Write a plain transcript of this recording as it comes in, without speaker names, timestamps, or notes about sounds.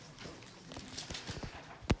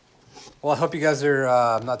Well, I hope you guys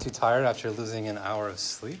are not too tired after losing an hour of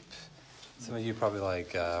sleep. Some of you probably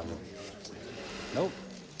like, nope,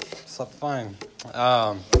 slept fine.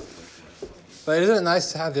 But isn't it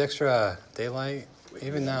nice to have the extra daylight?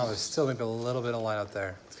 Even now, there's still maybe a little bit of light out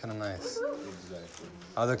there. It's kind of nice. Exactly.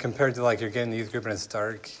 Other compared to like you're getting the youth group and it's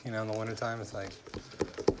dark, in the wintertime, it's like,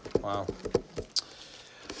 wow.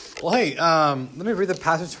 Well, hey, let me read the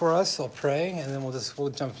passage for us. I'll pray, and then we'll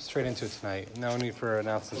jump straight into it tonight. No need for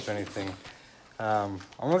announcements or anything. I'm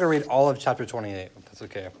not going to read all of chapter 28, if that's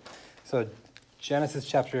okay. So Genesis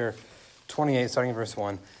chapter 28, starting in verse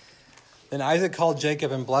 1. Then Isaac called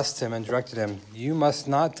Jacob and blessed him and directed him, "You must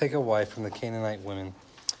not take a wife from the Canaanite women.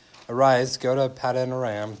 Arise, go to Paddan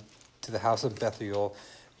Aram, to the house of Bethuel,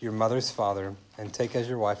 your mother's father, and take as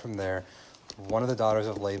your wife from there one of the daughters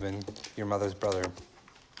of Laban, your mother's brother.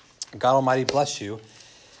 God Almighty bless you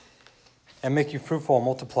and make you fruitful and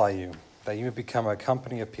multiply you, that you may become a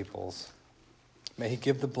company of peoples. May he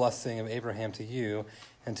give the blessing of Abraham to you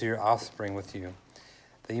and to your offspring with you,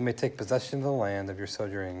 that you may take possession of the land of your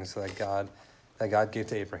sojournings that God gave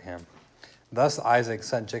to Abraham." Thus Isaac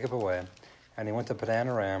sent Jacob away, and he went to Paddan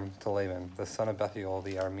Aram to Laban, the son of Bethuel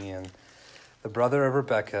the Aramean, the brother of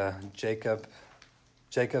Rebekah, Jacob's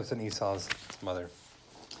and Esau's mother.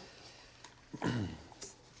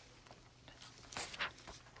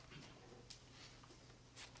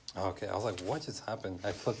 Okay, I was like, what just happened?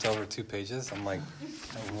 I flipped over 2 pages. I'm like,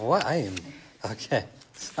 what? Okay,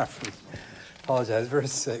 sorry. Apologize.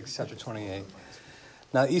 Verse 6, chapter 28.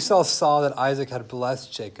 Now Esau saw that Isaac had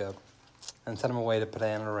blessed Jacob and sent him away to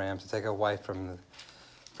Paddan Aram to take a wife from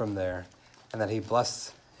there, and that he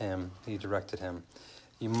blessed him, he directed him,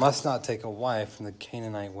 "You must not take a wife from the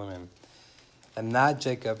Canaanite women." And that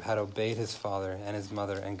Jacob had obeyed his father and his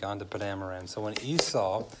mother and gone to Paddan Aram. So when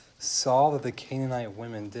Esau saw that the Canaanite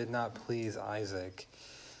women did not please Isaac,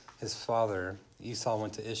 his father, Esau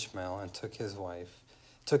went to Ishmael and took as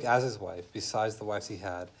his wife, besides the wives he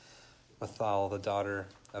had, Michal, the daughter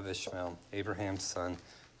of Ishmael, Abraham's son,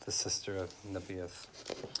 the sister of Nebaioth.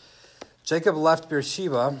 Jacob left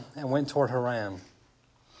Beersheba and went toward Haran.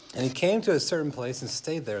 And he came to a certain place and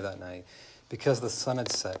stayed there that night, because the sun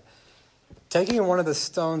had set. Taking one of the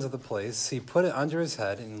stones of the place, he put it under his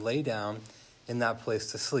head and lay down in that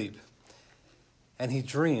place to sleep. And he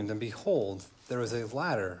dreamed, and behold, there was a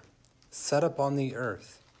ladder set up on the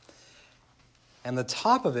earth, and the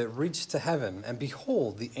top of it reached to heaven. And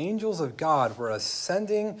behold, the angels of God were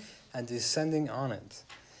ascending and descending on it.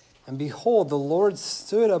 And behold, the Lord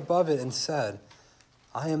stood above it and said,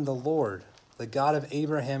 "I am the Lord, the God of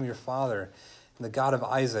Abraham your father, and the God of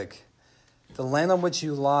Isaac. The land on which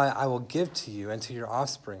you lie I will give to you and to your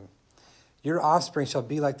offspring. Your offspring shall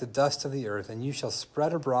be like the dust of the earth, and you shall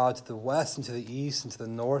spread abroad to the west and to the east and to the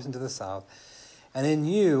north and to the south. And in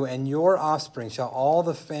you and your offspring shall all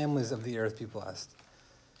the families of the earth be blessed.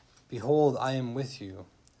 Behold, I am with you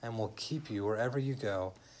and will keep you wherever you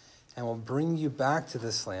go, and will bring you back to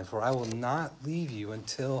this land, for I will not leave you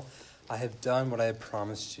until I have done what I have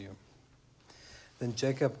promised you." Then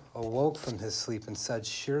Jacob awoke from his sleep and said,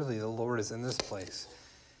 "Surely the Lord is in this place,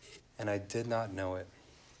 and I did not know it."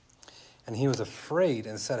 And he was afraid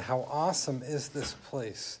and said, "How awesome is this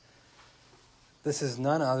place! This is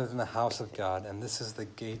none other than the house of God, and this is the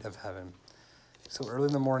gate of heaven." So early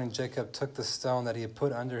in the morning, Jacob took the stone that he had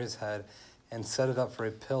put under his head and set it up for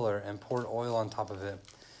a pillar and poured oil on top of it.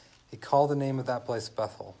 He called the name of that place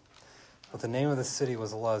Bethel, but the name of the city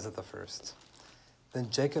was Luz at the first.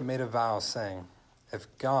 Then Jacob made a vow, saying, "If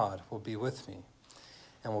God will be with me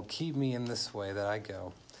and will keep me in this way that I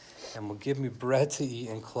go, and will give me bread to eat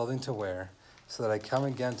and clothing to wear, so that I come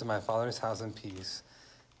again to my father's house in peace,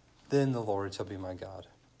 then the Lord shall be my God.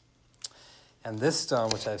 And this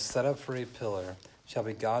stone which I have set up for a pillar shall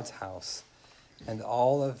be God's house, and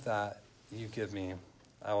all of that you give me,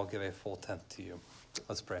 I will give a full tenth to you."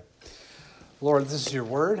 Let's pray. Lord, this is your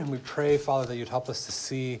word, and we pray, Father, that you'd help us to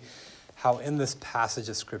see how in this passage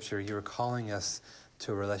of Scripture you are calling us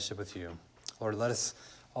to a relationship with you. Lord, let us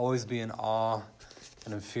always be in awe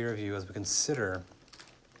and in fear of you as we consider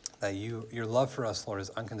that your love for us, Lord, is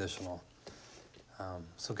unconditional.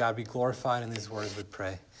 So God, be glorified in these words, we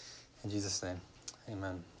pray. In Jesus' name,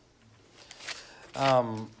 amen.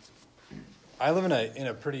 I live in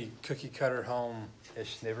a pretty cookie-cutter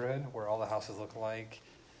home-ish neighborhood where all the houses look alike,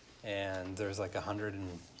 and there's like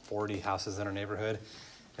 140 houses in our neighborhood.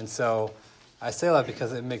 And so I say that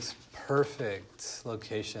because it makes perfect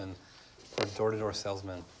location for door-to-door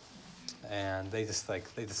salesmen. And they just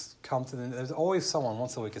come to there's always someone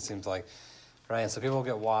once a week, it seems like, right? And so people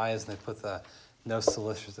get wise and they put the no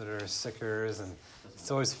solicitor stickers, and it's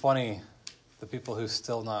always funny, the people who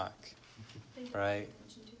still knock. right?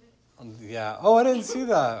 Yeah. Oh, I didn't see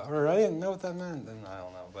that, or I didn't know what that meant. Then I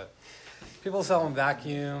don't know. But people selling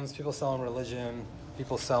vacuums, people selling religion,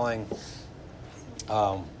 people selling,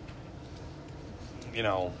 do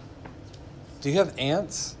you have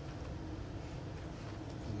ants?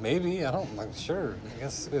 Maybe. I'm sure. I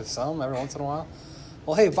guess we have some every once in a while.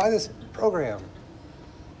 Well, hey, buy this program.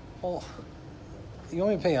 Well, you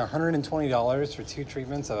only pay $120 for 2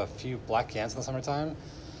 treatments of a few black ants in the summertime?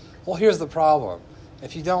 Well, here's the problem.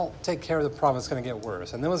 If you don't take care of the problem, it's going to get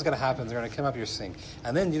worse. And then what's going to happen? They're going to come up your sink.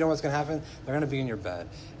 And then you know what's going to happen? They're going to be in your bed.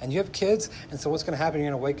 And you have kids, and so what's going to happen? You're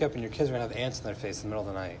going to wake up and your kids are going to have ants in their face in the middle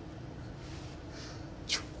of the night.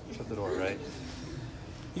 Shut the door, right?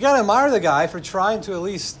 You got to admire the guy for trying to at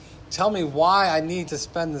least tell me why I need to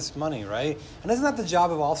spend this money, right? And isn't that the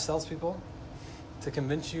job of all salespeople? To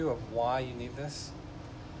convince you of why you need this?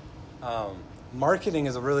 Marketing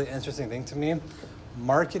is a really interesting thing to me.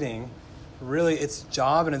 Marketing, really, its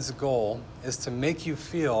job and its goal is to make you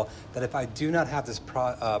feel that if I do not have this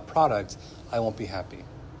product, I won't be happy.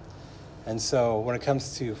 And so when it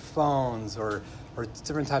comes to phones or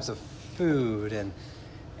different types of food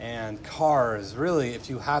and cars, really, if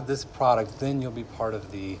you have this product, then you'll be part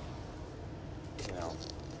of the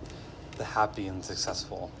happy and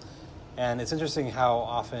successful. And it's interesting how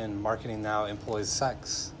often marketing now employs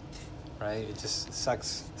sex, right?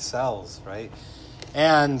 Sex sells, right?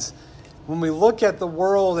 And when we look at the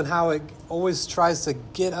world and how it always tries to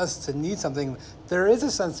get us to need something, there is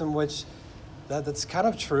a sense in which that's kind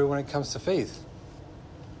of true when it comes to faith.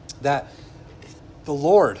 That the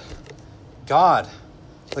Lord, God,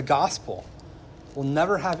 the gospel, will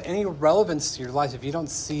never have any relevance to your life if you don't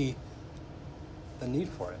see the need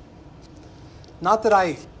for it. Not that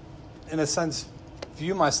I, in a sense,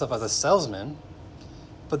 view myself as a salesman,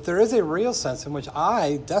 but there is a real sense in which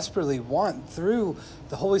I desperately want, through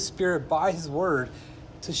the Holy Spirit, by His Word,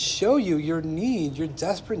 to show you your need, your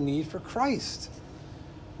desperate need for Christ.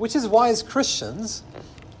 Which is why, as Christians,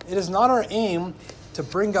 it is not our aim to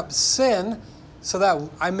bring up sin so that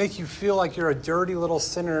I make you feel like you're a dirty little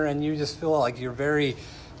sinner and you just feel like you're very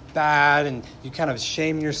bad and you kind of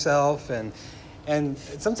shame yourself. And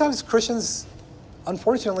sometimes Christians,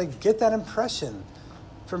 unfortunately, get that impression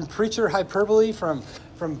from preacher hyperbole, from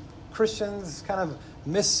Christians kind of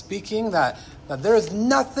misspeaking that there is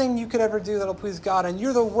nothing you could ever do that'll please God, and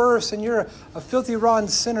you're the worst, and you're a filthy, rotten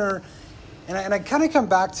sinner. And I kind of come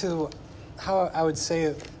back to how I would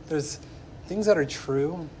say there's things that are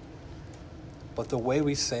true, but the way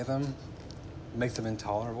we say them make them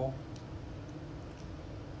intolerable.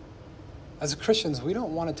 As Christians, we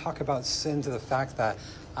don't want to talk about sin to the fact that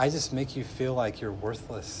I just make you feel like you're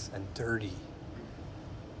worthless and dirty.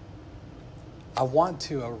 I want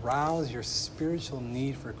to arouse your spiritual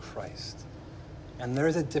need for Christ. And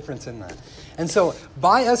there's a difference in that. And so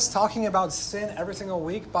by us talking about sin every single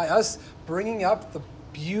week, by us bringing up the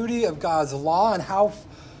beauty of God's law and how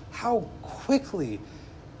quickly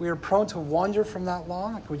we are prone to wander from that law,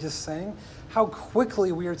 like we were just saying, how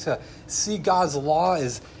quickly we are to see God's law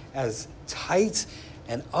as tight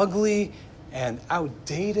and ugly and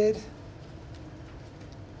outdated,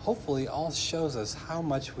 hopefully all shows us how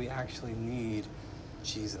much we actually need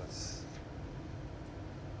Jesus.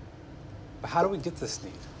 But how do we get this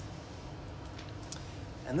need?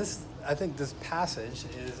 And I think this passage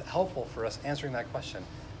is helpful for us answering that question.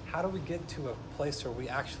 How do we get to a place where we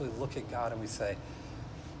actually look at God and we say,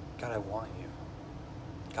 God, I want you.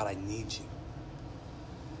 God, I need you.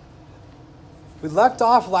 We left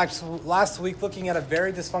off last week looking at a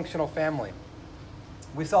very dysfunctional family.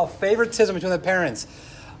 We saw favoritism between the parents.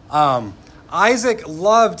 Isaac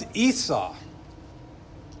loved Esau.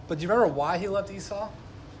 But do you remember why he loved Esau?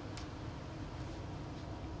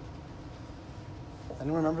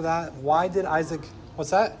 Anyone remember that? Why did Isaac, what's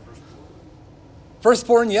that?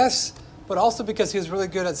 Firstborn, yes, but also because he was really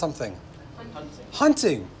good at something.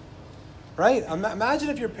 Hunting. Right? Imagine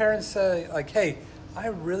if your parents say, like, hey, I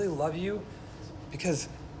really love you because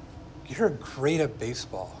you're great at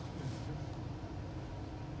baseball.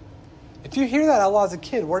 If you hear that out loud as a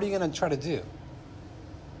kid, what are you going to try to do?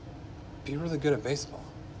 Be really good at baseball.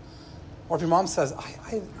 Or if your mom says,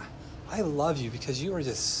 I love you because you are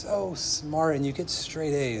just so smart and you get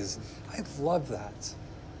straight A's. I love that.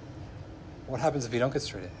 What happens if you don't get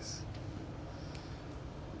straight A's?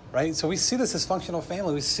 Right? So we see this dysfunctional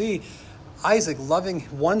family. We see Isaac loving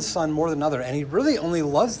one son more than another, and he really only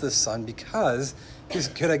loves this son because he's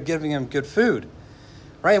good at giving him good food.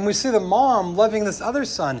 Right? And we see the mom loving this other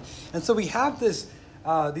son. And so we have these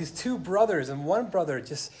two brothers, and one brother,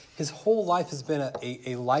 just his whole life has been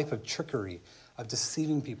a life of trickery, of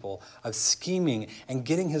deceiving people, of scheming and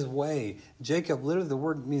getting his way. Jacob, literally the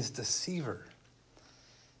word means deceiver.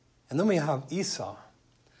 And then we have Esau,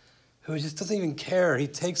 who just doesn't even care. He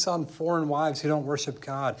takes on foreign wives who don't worship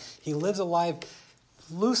God. He lives a life,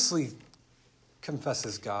 loosely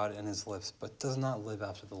confesses God in his lips, but does not live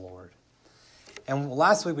after the Lord. And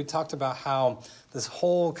last week we talked about how this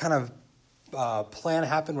whole kind of plan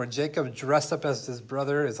happened where Jacob dressed up as his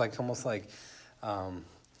brother. It's like almost like,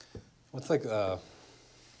 Little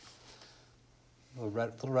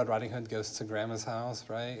Red Riding Hood goes to Grandma's house,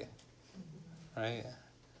 right? Right?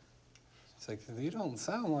 It's like, you don't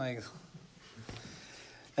sound like...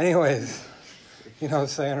 Anyways, you know what I'm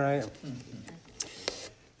saying, right?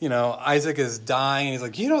 You know, Isaac is dying, and he's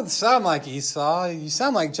like, you don't sound like Esau. You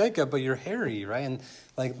sound like Jacob, but you're hairy, right? And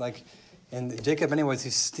and Jacob, anyways, he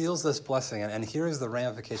steals this blessing, and here's the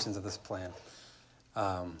ramifications of this plan.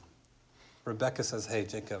 Rebecca says, hey,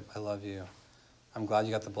 Jacob, I love you. I'm glad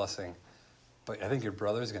you got the blessing, but I think your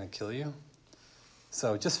brother is going to kill you.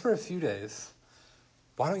 So just for a few days,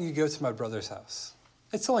 why don't you go to my brother's house?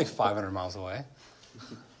 It's only 500 miles away,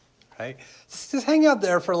 right? Just hang out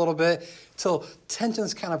there for a little bit till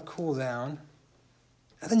tensions kind of cool down,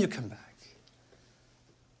 and then you come back.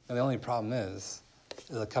 Now, the only problem is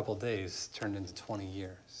a couple of days turned into 20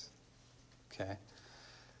 years, okay?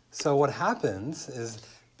 So what happens is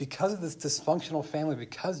because of this dysfunctional family,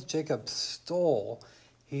 because Jacob stole,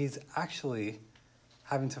 he's actually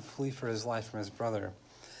having to flee for his life from his brother.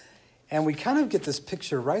 And we kind of get this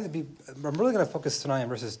picture, right? I'm really going to focus tonight on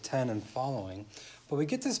verses 10 and following. But we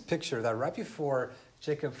get this picture that right before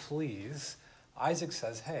Jacob flees, Isaac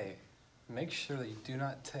says, hey, make sure that you do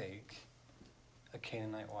not take a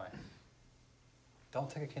Canaanite wife. Don't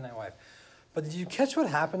take a Canaanite wife. But did you catch what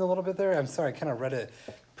happened a little bit there? I'm sorry, I kind of read it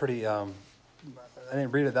pretty, I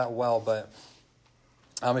didn't read it that well. But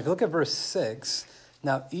if you look at verse 6,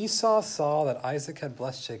 now Esau saw that Isaac had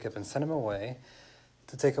blessed Jacob and sent him away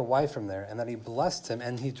to take a wife from there, and that he blessed him,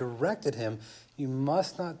 and he directed him, you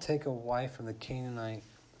must not take a wife from the Canaanite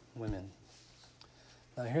women.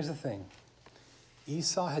 Now, here's the thing.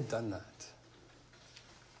 Esau had done that.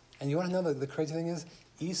 And you want to know that the crazy thing is,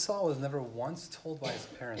 Esau was never once told by his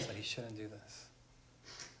parents that he shouldn't do this.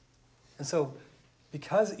 And so,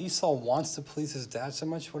 because Esau wants to please his dad so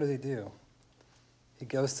much, what does he do? He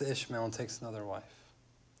goes to Ishmael and takes another wife.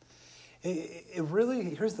 It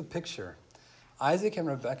really, here's the picture. Isaac and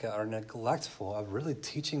Rebekah are neglectful of really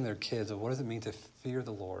teaching their kids of what does it mean to fear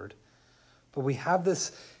the Lord. But we have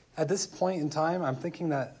this, at this point in time, I'm thinking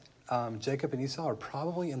that Jacob and Esau are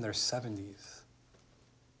probably in their 70s.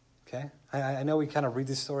 Okay? I know we kind of read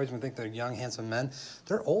these stories and we think they're young, handsome men.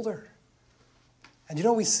 They're older. And you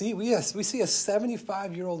know what we see? We see a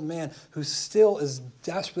 75-year-old man who still is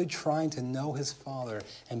desperately trying to know his father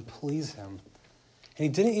and please him. And he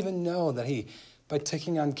didn't even know that by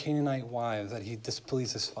taking on Canaanite wives, that he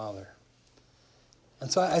displeased his father.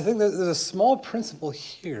 And so I think that there's a small principle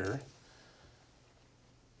here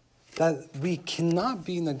that we cannot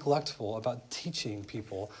be neglectful about teaching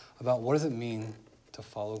people about what does it mean to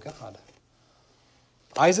follow God.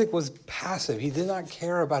 Isaac was passive. He did not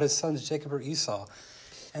care about his sons Jacob or Esau.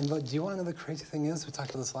 But do you want to know the crazy thing is? We talked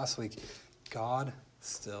about this last week. God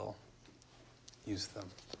still used them.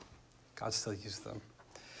 God still used them.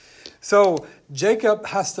 So Jacob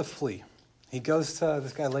has to flee. He goes to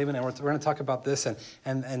this guy Laban, and we're going to talk about this,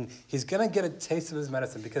 and he's going to get a taste of his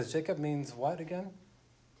medicine, because Jacob means what again?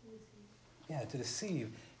 To deceive.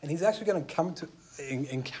 And he's actually going to come to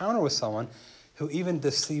encounter with someone who even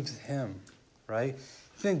deceives him, right?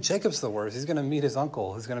 I think Jacob's the worst. He's going to meet his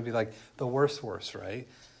uncle, who's going to be like the worst, right?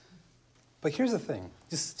 But here's the thing.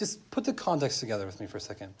 Just put the context together with me for a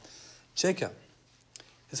second. Jacob,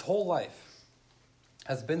 his whole life,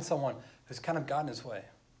 has been someone who's kind of gotten his way.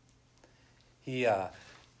 He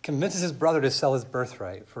convinces his brother to sell his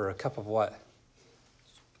birthright for a cup of what?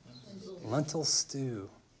 Lentil stew,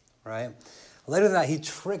 right? Later than that, he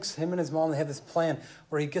tricks him and his mom. They have this plan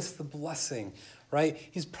where he gets the blessing, right?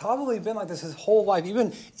 He's probably been like this his whole life.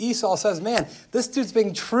 Even Esau says, man, this dude's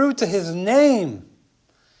being true to his name.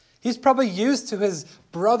 He's probably used to his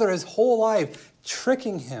brother his whole life,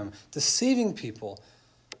 tricking him, deceiving people.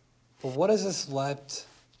 But what has this left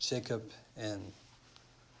Jacob in?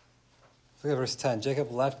 Look at verse 10.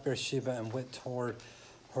 Jacob left Beersheba and went toward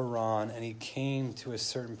Haran, and he came to a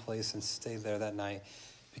certain place and stayed there that night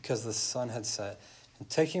because the sun had set. And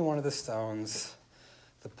taking one of the stones,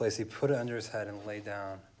 the place, he put it under his head and lay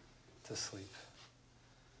down to sleep.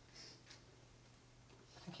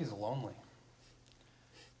 I think he's lonely.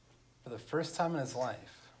 For the first time in his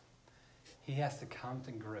life, he has to come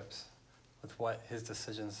to grips with what his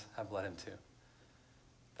decisions have led him to.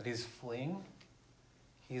 that he's fleeing.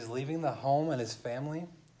 He's leaving the home and his family.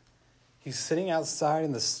 He's sitting outside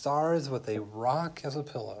in the stars with a rock as a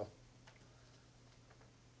pillow.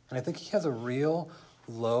 And I think he has a real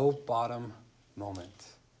low bottom moment.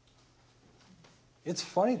 It's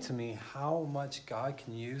funny to me how much God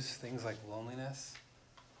can use things like loneliness,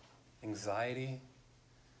 anxiety,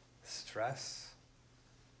 stress,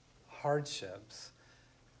 hardships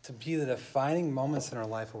to be the defining moments in our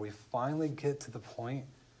life where we finally get to the point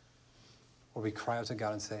where we cry out to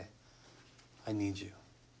God and say, I need you.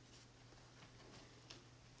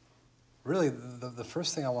 Really, the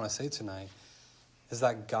first thing I want to say tonight is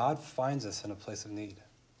that God finds us in a place of need.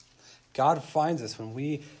 God finds us when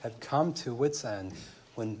we have come to wit's end,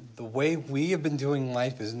 when the way we have been doing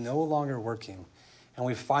life is no longer working, and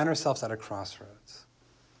we find ourselves at a crossroads.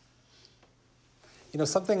 You know,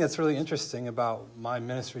 something that's really interesting about my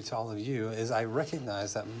ministry to all of you is I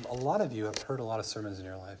recognize that a lot of you have heard a lot of sermons in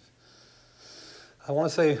your life. I want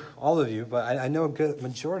to say all of you, but I know a good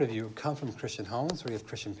majority of you come from Christian homes where you have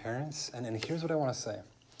Christian parents, and here's what I want to say.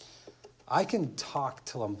 I can talk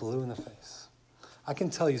till I'm blue in the face. I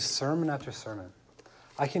can tell you sermon after sermon.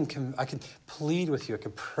 I can plead with you. I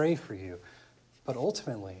can pray for you. But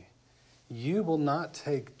ultimately, you will not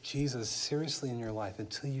take Jesus seriously in your life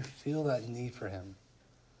until you feel that need for him.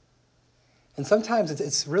 And sometimes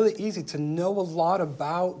it's really easy to know a lot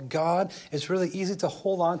about God. It's really easy to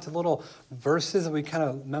hold on to little verses that we kind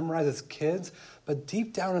of memorize as kids. But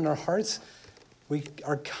deep down in our hearts, we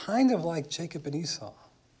are kind of like Jacob and Esau.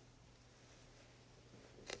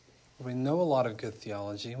 We know a lot of good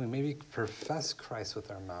theology. We maybe profess Christ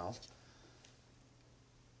with our mouth.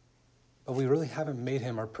 But we really haven't made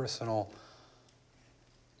him our personal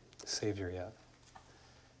Savior yet.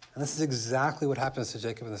 And this is exactly what happens to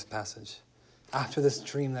Jacob in this passage. After this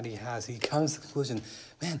dream that he has, he comes to the conclusion,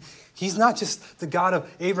 man, he's not just the God of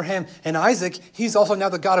Abraham and Isaac, he's also now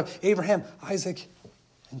the God of Abraham, Isaac,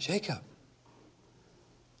 and Jacob.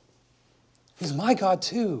 He's my God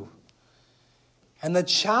too. And the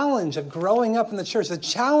challenge of growing up in the church, the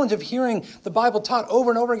challenge of hearing the Bible taught over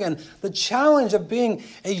and over again, the challenge of being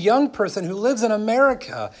a young person who lives in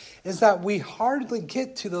America is that we hardly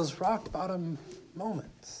get to those rock bottom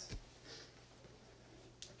moments.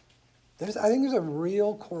 I think there's a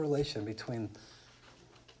real correlation between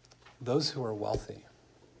those who are wealthy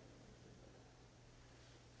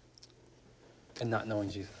and not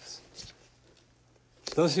knowing Jesus.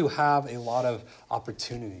 Those who have a lot of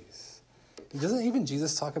opportunities. Doesn't even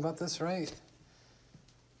Jesus talk about this, right?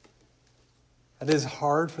 It is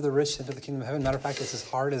hard for the rich to enter the kingdom of heaven. Matter of fact, it's as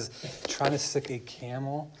hard as trying to stick a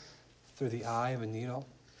camel through the eye of a needle.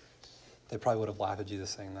 They probably would have laughed at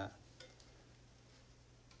Jesus saying that.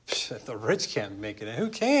 If the rich can't make it, who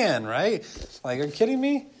can, right? Like, are you kidding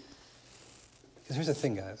me? Because here's the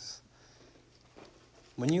thing, guys.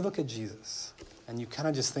 When you look at Jesus and you kind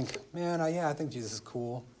of just think, man, I think Jesus is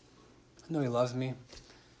cool. I know he loves me.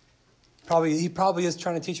 He probably is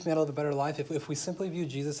trying to teach me how to live a better life. If we simply view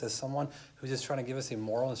Jesus as someone who's just trying to give us a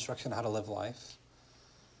moral instruction on how to live life,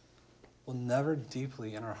 we'll never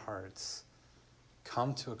deeply in our hearts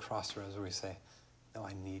come to a crossroads where we say, no,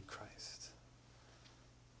 I need Christ.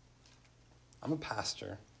 I'm a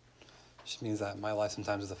pastor, which means that my life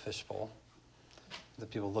sometimes is a fishbowl.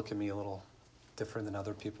 That people look at me a little different than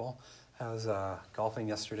other people. I was golfing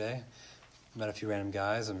yesterday, met a few random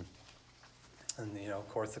guys, and you know, of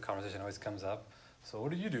course, the conversation always comes up. So,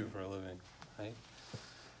 what do you do for a living, right?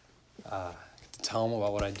 To tell them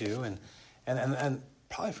about what I do, and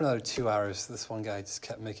probably for another 2 hours, this one guy just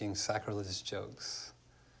kept making sacrilegious jokes.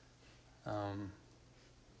 I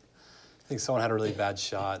think someone had a really bad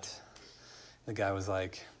shot. The guy was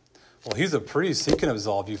like, well, he's a priest. He can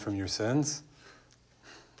absolve you from your sins.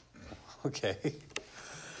 Okay.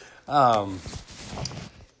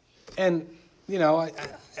 And, you know,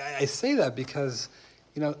 I say that because,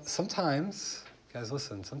 you know, sometimes, guys,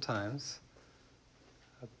 listen, sometimes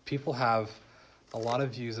people have a lot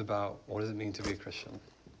of views about what does it mean to be a Christian.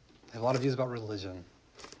 They have a lot of views about religion.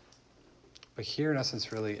 But here, in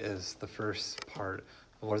essence, really is the first part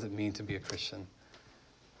of what does it mean to be a Christian.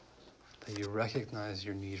 That you recognize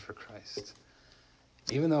your need for Christ.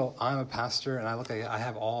 Even though I'm a pastor and I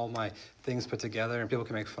have all my things put together and people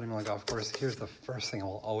can make fun of me on the golf course, here's the first thing I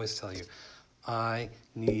will always tell you. I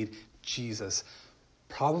need Jesus.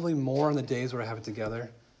 Probably more on the days where I have it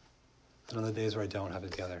together than on the days where I don't have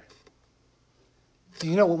it together.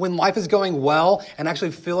 You know, when life is going well and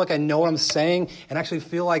actually feel like I know what I'm saying and actually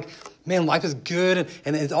feel like, man, life is good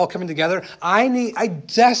and it's all coming together, I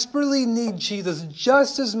desperately need Jesus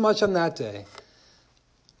just as much on that day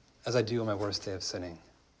as I do on my worst day of sinning.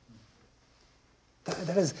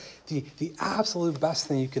 That is the absolute best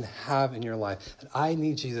thing you can have in your life. That I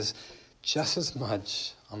need Jesus just as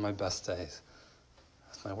much on my best days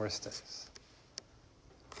as my worst days.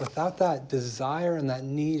 Without that desire and that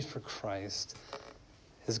need for Christ,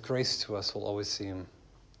 his grace to us will always seem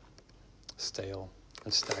stale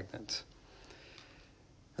and stagnant.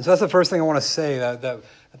 And so that's the first thing I want to say, that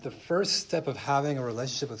the first step of having a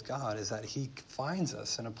relationship with God is that he finds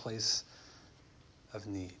us in a place of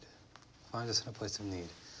need. Finds us in a place of need.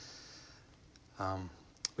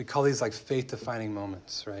 We call these like faith-defining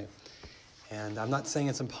moments, right? And I'm not saying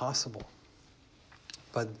it's impossible,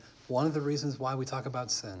 but one of the reasons why we talk about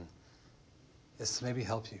sin is to maybe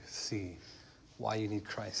help you see why you need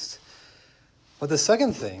Christ. But the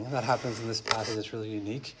second thing that happens in this passage that's really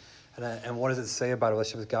unique, and what does it say about a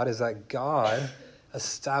relationship with God, is that God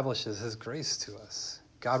establishes his grace to us.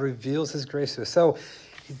 God reveals his grace to us. So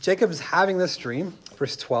Jacob is having this dream,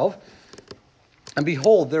 verse 12, and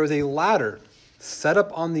behold, there was a ladder set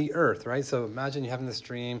up on the earth, right? So imagine you having this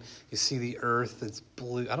dream, you see the earth, it's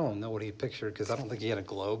blue. I don't know what he pictured because I don't think he had a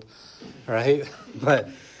globe, right? But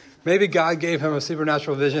maybe God gave him a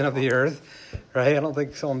supernatural vision of the earth, right? I don't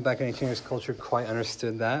think someone back in ancient English culture quite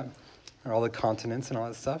understood that, or all the continents and all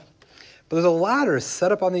that stuff. But there's a ladder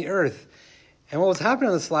set up on the earth. And what was happening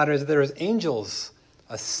on this ladder is that there was angels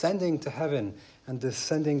ascending to heaven and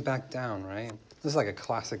descending back down, right? This is like a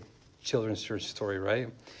classic children's church story, right?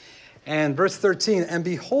 And verse 13, and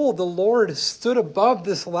behold, the Lord stood above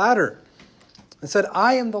this ladder and said,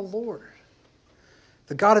 I am the Lord,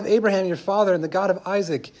 the God of Abraham, your father, and the God of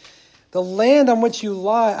Isaac. The land on which you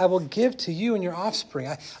lie, I will give to you and your offspring.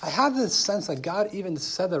 I have this sense that God even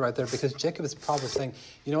said that right there because Jacob is probably saying,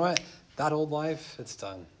 you know what? That old life, it's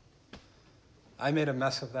done. I made a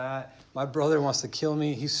mess of that. My brother wants to kill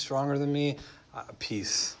me. He's stronger than me.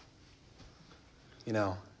 Peace. You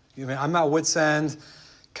know, I'm at wit's end.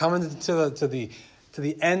 Coming to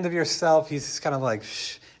the end of yourself, he's kind of like,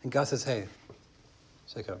 shh. And God says, hey,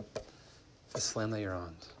 Jacob, this land that you're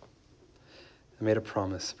on, I made a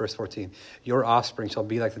promise. Verse 14, your offspring shall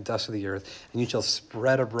be like the dust of the earth, and you shall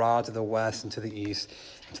spread abroad to the west and to the east,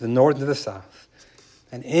 and to the north and to the south.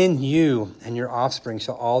 And in you and your offspring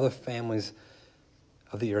shall all the families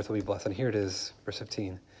of the earth will be blessed. And here it is, verse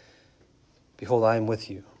 15. Behold, I am with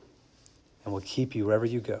you, and will keep you wherever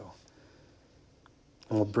you go,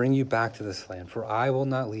 and will bring you back to this land. For I will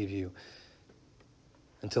not leave you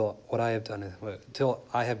until I have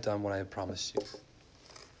done what I have promised you.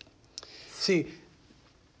 See,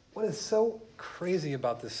 what is so crazy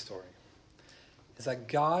about this story is that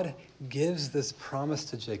God gives this promise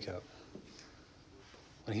to Jacob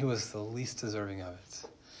when he was the least deserving of it.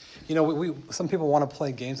 You know, some people want to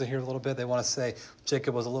play games here a little bit. They want to say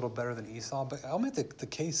Jacob was a little better than Esau. But I'll make the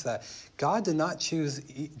case that God did not choose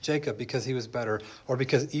Jacob because he was better or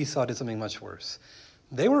because Esau did something much worse.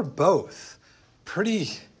 They were both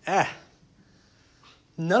pretty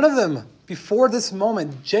None of them, before this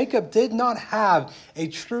moment, Jacob did not have a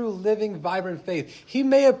true, living, vibrant faith. He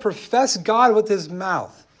may have professed God with his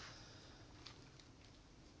mouth,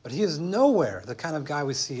 but he is nowhere the kind of guy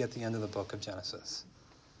we see at the end of the book of Genesis.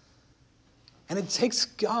 And it takes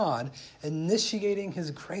God initiating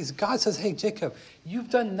his grace. God says, hey, Jacob, you've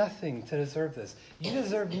done nothing to deserve this. You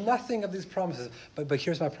deserve nothing of these promises. But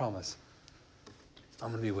here's my promise.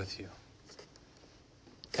 I'm going to be with you.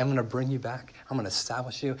 I'm going to bring you back. I'm going to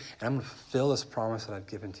establish you. And I'm going to fulfill this promise that I've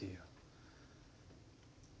given to you.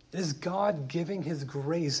 It is God giving his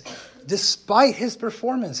grace despite his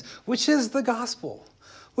performance, which is the gospel.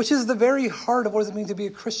 Which is the very heart of what does it mean to be a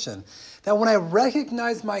Christian. That when I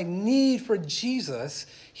recognize my need for Jesus,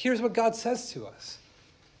 here's what God says to us.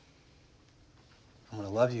 I'm going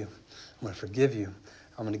to love you. I'm going to forgive you.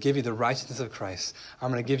 I'm going to give you the righteousness of Christ. I'm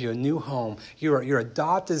going to give you a new home. You're your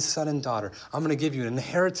adopted son and daughter. I'm going to give you an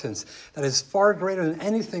inheritance that is far greater than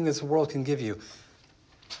anything this world can give you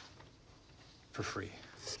for free.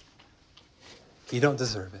 You don't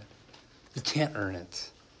deserve it. You can't earn it.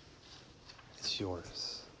 It's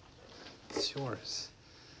yours. It's yours.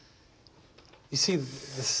 You see, the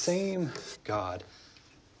same God,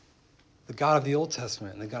 the God of the Old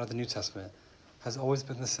Testament and the God of the New Testament, has always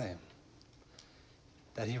been the same.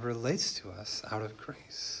 That he relates to us out of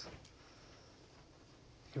grace.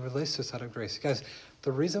 He relates to us out of grace. Guys,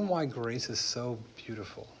 the reason why grace is so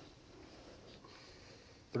beautiful,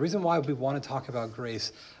 the reason why we want to talk about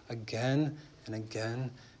grace again and again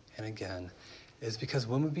and again, is because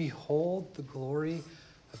when we behold the glory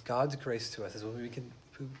of God's grace to us, is when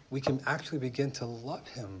we can actually begin to love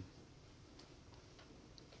him.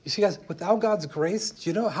 You see, guys, without God's grace, do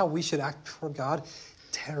you know how we should act before God?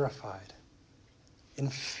 Terrified, in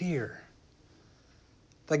fear.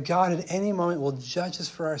 that God at any moment will judge us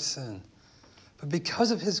for our sin. But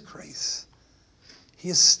because of his grace, he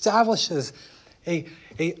establishes a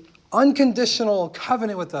unconditional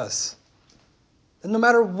covenant with us. And no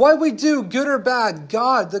matter what we do, good or bad,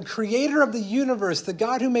 God, the creator of the universe, the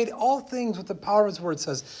God who made all things with the power of his word,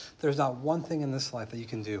 says, there's not one thing in this life that you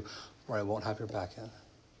can do where I won't have your back in.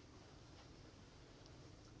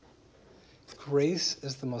 Grace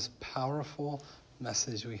is the most powerful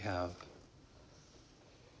message we have.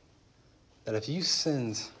 That if you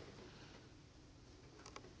sinned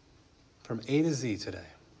from A to Z today,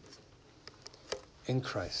 in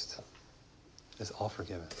Christ, it is all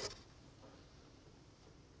forgiven.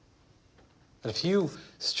 That if you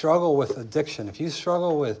struggle with addiction, if you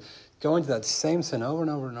struggle with going to that same sin over and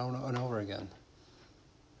over and over and over again,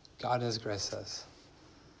 God in his grace says,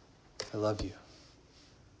 I love you,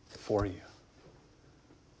 for you.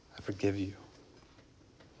 I forgive you.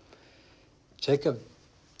 Jacob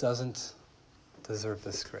doesn't deserve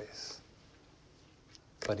this grace,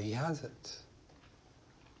 but he has it.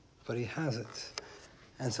 But he has it.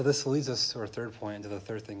 And so this leads us to our third point, and to the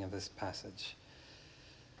third thing of this passage.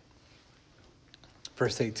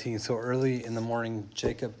 Verse 18, so early in the morning,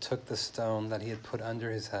 Jacob took the stone that he had put under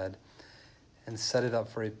his head and set it up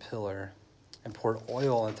for a pillar and poured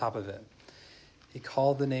oil on top of it. He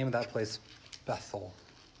called the name of that place Bethel.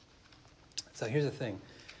 So here's the thing.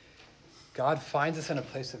 God finds us in a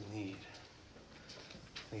place of need.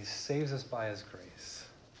 And he saves us by his grace.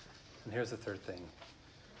 And here's the third thing.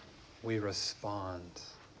 We respond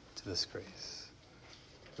to this grace.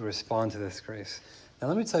 We respond to this grace. Now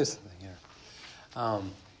let me tell you something here.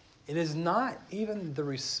 It is not even the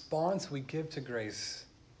response we give to grace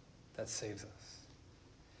that saves us.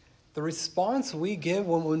 The response we give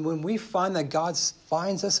when we find that God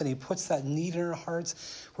finds us and he puts that need in our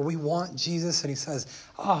hearts where we want Jesus and he says,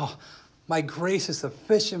 oh, my grace is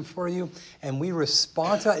sufficient for you, and we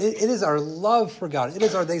respond to that. It is our love for God. It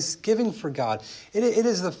is our thanksgiving for God. It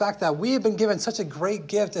is the fact that we have been given such a great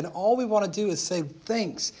gift, and all we want to do is say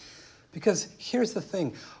thanks. Because here's the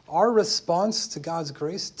thing. Our response to God's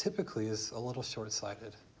grace typically is a little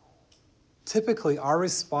short-sighted. Typically, our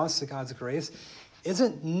response to God's grace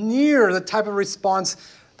isn't near the type of response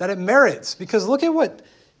that it merits. Because look at what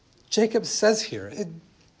Jacob says here.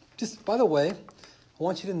 Just, by the way, I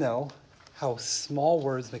want you to know how small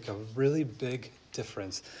words make a really big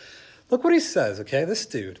difference. Look what he says, okay? This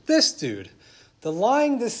dude, the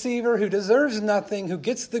lying deceiver who deserves nothing, who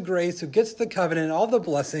gets the grace, who gets the covenant, all the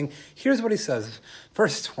blessing. Here's what he says,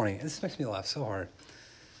 verse 20. This makes me laugh so hard.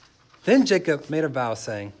 Then Jacob made a vow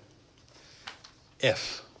saying,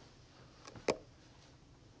 if.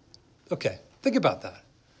 Okay, think about that.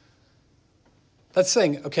 That's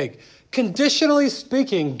saying, okay, conditionally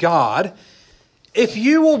speaking, God, if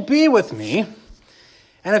you will be with me,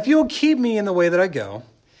 and if you will keep me in the way that I go,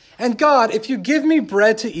 and God, if you give me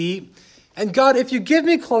bread to eat, and God, if you give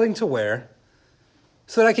me clothing to wear,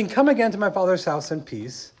 so that I can come again to my father's house in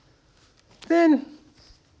peace, then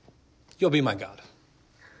you'll be my God.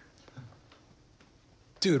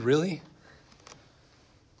 Dude, really?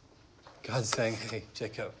 God's saying, hey,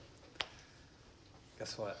 Jacob,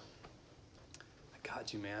 guess what? I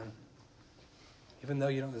got you, man. Even though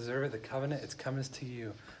you don't deserve it, the covenant, it's coming to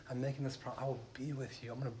you. I'm making this promise. I will be with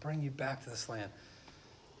you. I'm going to bring you back to this land.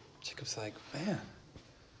 Jacob's like, man,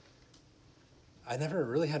 I never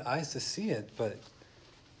really had eyes to see it, but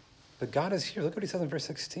God is here. Look what he says in verse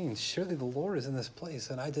 16. Surely the Lord is in this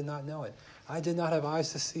place, and I did not know it. I did not have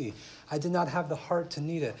eyes to see. I did not have the heart to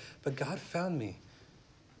need it, but God found me.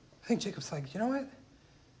 I think Jacob's like, you know what?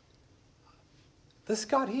 This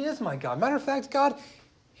God, he is my God. Matter of fact, God,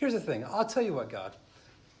 here's the thing. I'll tell you what, God.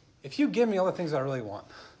 If you give me all the things I really want,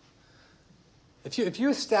 if you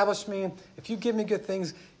establish me, if you give me good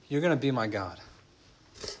things, you're going to be my God.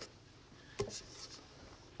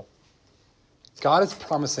 God is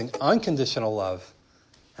promising unconditional love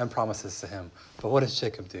and promises to him. But what does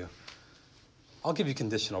Jacob do? I'll give you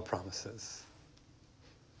conditional promises.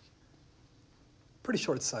 Pretty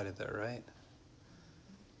short-sighted there, right?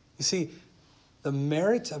 You see, the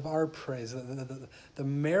merit of our praise, the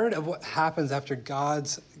merit of what happens after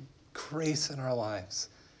God's grace in our lives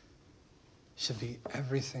should be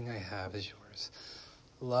everything I have is yours.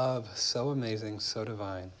 Love so amazing, so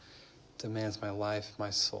divine, demands my life, my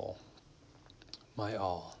soul, my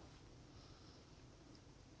all.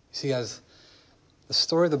 You see, guys, the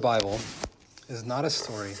story of the Bible is not a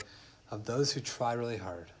story of those who try really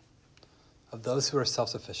hard, of those who are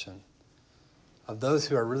self-sufficient, of those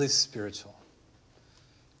who are really spiritual.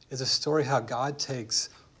 It's a story how God takes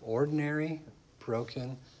ordinary,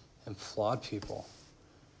 broken, and flawed people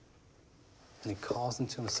and he calls them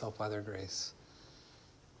to himself by their grace.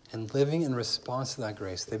 And living in response to that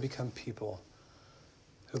grace, they become people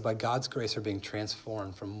who by God's grace are being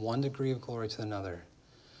transformed from one degree of glory to another,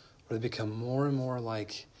 where they become more and more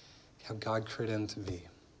like how God created them to be.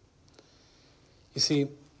 You see,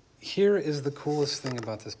 here is the coolest thing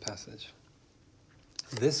about this passage.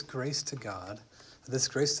 This grace to God, this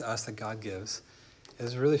grace to us that God gives,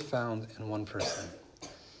 is really found in one person.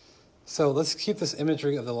 So let's keep this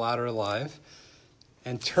imagery of the ladder alive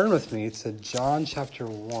and turn with me to John chapter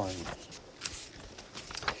 1.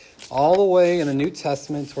 All the way in the New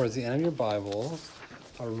Testament towards the end of your Bible,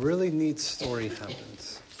 a really neat story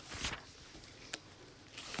happens.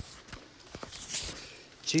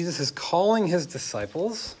 Jesus is calling his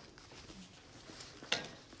disciples.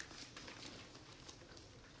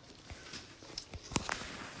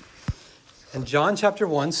 In John chapter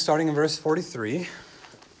 1, starting in verse 43,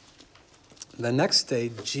 the next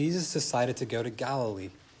day, Jesus decided to go to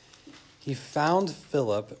Galilee. He found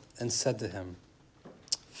Philip and said to him,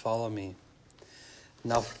 "Follow me."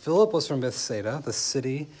 Now Philip was from Bethsaida, the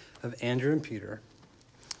city of Andrew and Peter.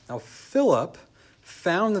 Now Philip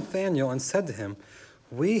found Nathanael and said to him,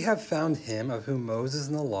 "We have found him of whom Moses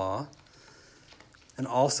in the law and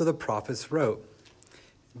also the prophets wrote,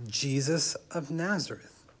 Jesus of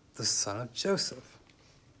Nazareth, the son of Joseph."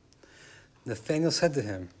 Nathanael said to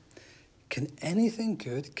him, "Can anything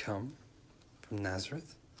good come from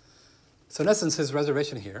Nazareth?" So in essence, his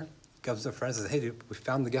reservation here comes to a friend and says, "Hey, dude, we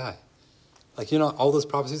found the guy. Like, you know, all those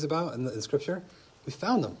prophecies about in Scripture? We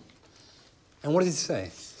found them." And what does he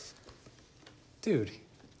say? Dude,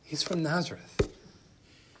 he's from Nazareth.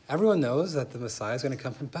 Everyone knows that the Messiah is going to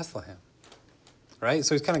come from Bethlehem, right?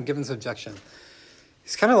 So he's kind of given this objection.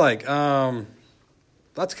 He's kind of like,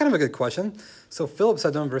 that's kind of a good question. So Philip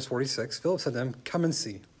said to him, verse 46, Philip said to him, "Come and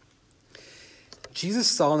see." Jesus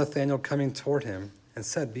saw Nathanael coming toward him and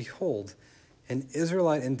said, "Behold, an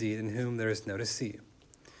Israelite indeed, in whom there is no deceit."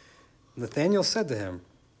 Nathanael said to him,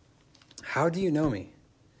 "How do you know me?"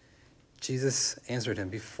 Jesus answered him,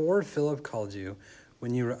 "Before Philip called you,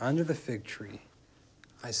 when you were under the fig tree,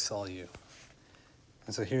 I saw you."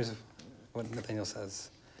 And so here's what Nathanael says.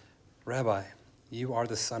 "Rabbi, you are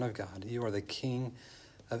the Son of God. You are the King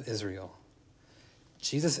of Israel."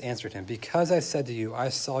 Jesus answered him, "Because I said to you, I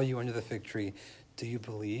saw you under the fig tree, do you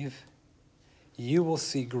believe? You will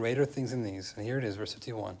see greater things than these." And here it is, verse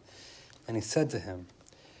 51. And he said to him,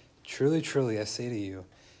 "Truly, truly, I say to you,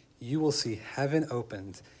 you will see heaven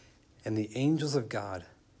opened and the angels of God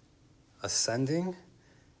ascending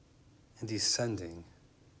and descending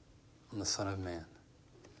on the Son of Man."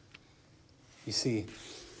 You see,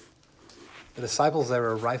 the disciples there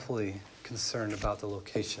were rightfully concerned about the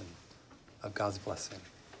location of God's blessing.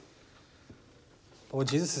 But what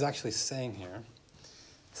Jesus is actually saying here,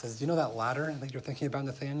 he says, do you know that ladder that you're thinking about,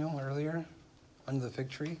 Nathanael, earlier, under the fig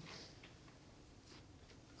tree?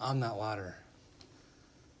 I'm that ladder.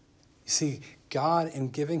 You see, God, in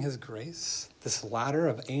giving his grace, this ladder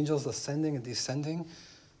of angels ascending and descending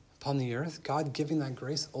upon the earth, God giving that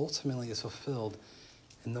grace ultimately is fulfilled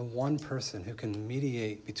in the one person who can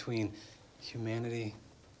mediate between humanity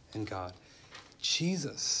and God.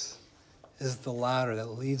 Jesus is the ladder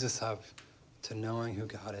that leads us up to knowing who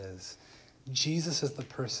God is. Jesus is the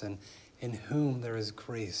person in whom there is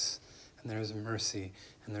grace and there is mercy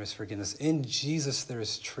and there is forgiveness. In Jesus there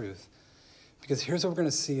is truth. Because here's what we're going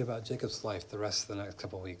to see about Jacob's life the rest of the next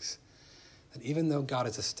couple of weeks. That even though God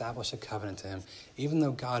has established a covenant to him, even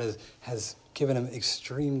though God has given him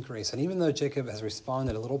extreme grace, and even though Jacob has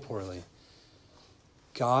responded a little poorly,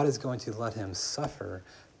 God is going to let him suffer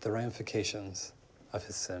the ramifications of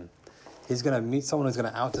his sin. He's going to meet someone who's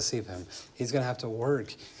going to out-deceive him. He's going to have to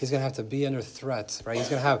work. He's going to have to be under threats, right? He's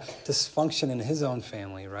going to have dysfunction in his own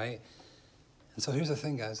family, right? And so here's the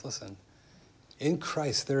thing, guys. Listen. In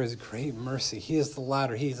Christ, there is great mercy. He is the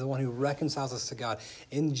ladder. He is the one who reconciles us to God.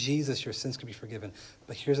 In Jesus, your sins can be forgiven.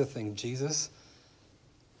 But here's the thing. Jesus,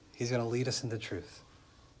 he's going to lead us into truth.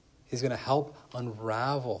 He's going to help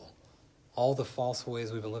unravel all the false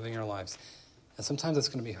ways we've been living our lives. And sometimes it's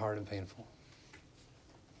going to be hard and painful.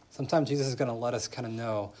 Sometimes Jesus is going to let us kind of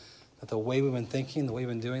know that the way we've been thinking, the way we've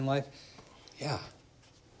been doing life, yeah,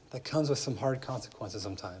 that comes with some hard consequences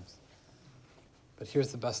sometimes. But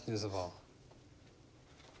here's the best news of all.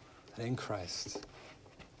 That in Christ,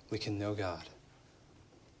 we can know God.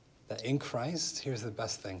 That in Christ, here's the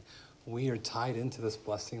best thing. We are tied into this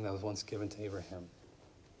blessing that was once given to Abraham.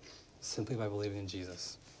 Simply by believing in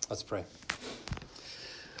Jesus. Let's pray.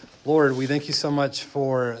 Lord, we thank you so much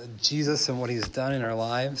for Jesus and what he's done in our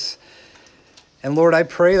lives. And Lord, I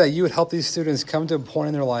pray that you would help these students come to a point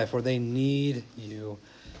in their life where they need you.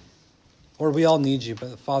 Lord, we all need you,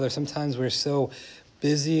 but Father, sometimes we're so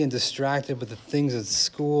busy and distracted with the things at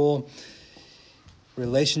school,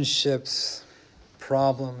 relationships,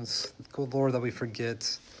 problems, good Lord, that we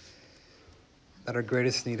forget that our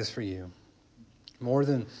greatest need is for you. More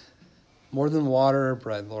than water or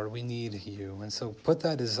bread, Lord, we need you. And so put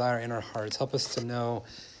that desire in our hearts. Help us to know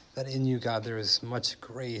that in you, God, there is much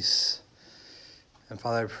grace. And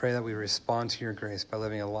Father, I pray that we respond to your grace by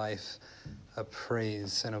living a life of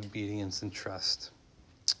praise and obedience and trust.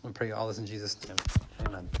 We pray all this in Jesus' name.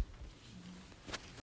 Amen.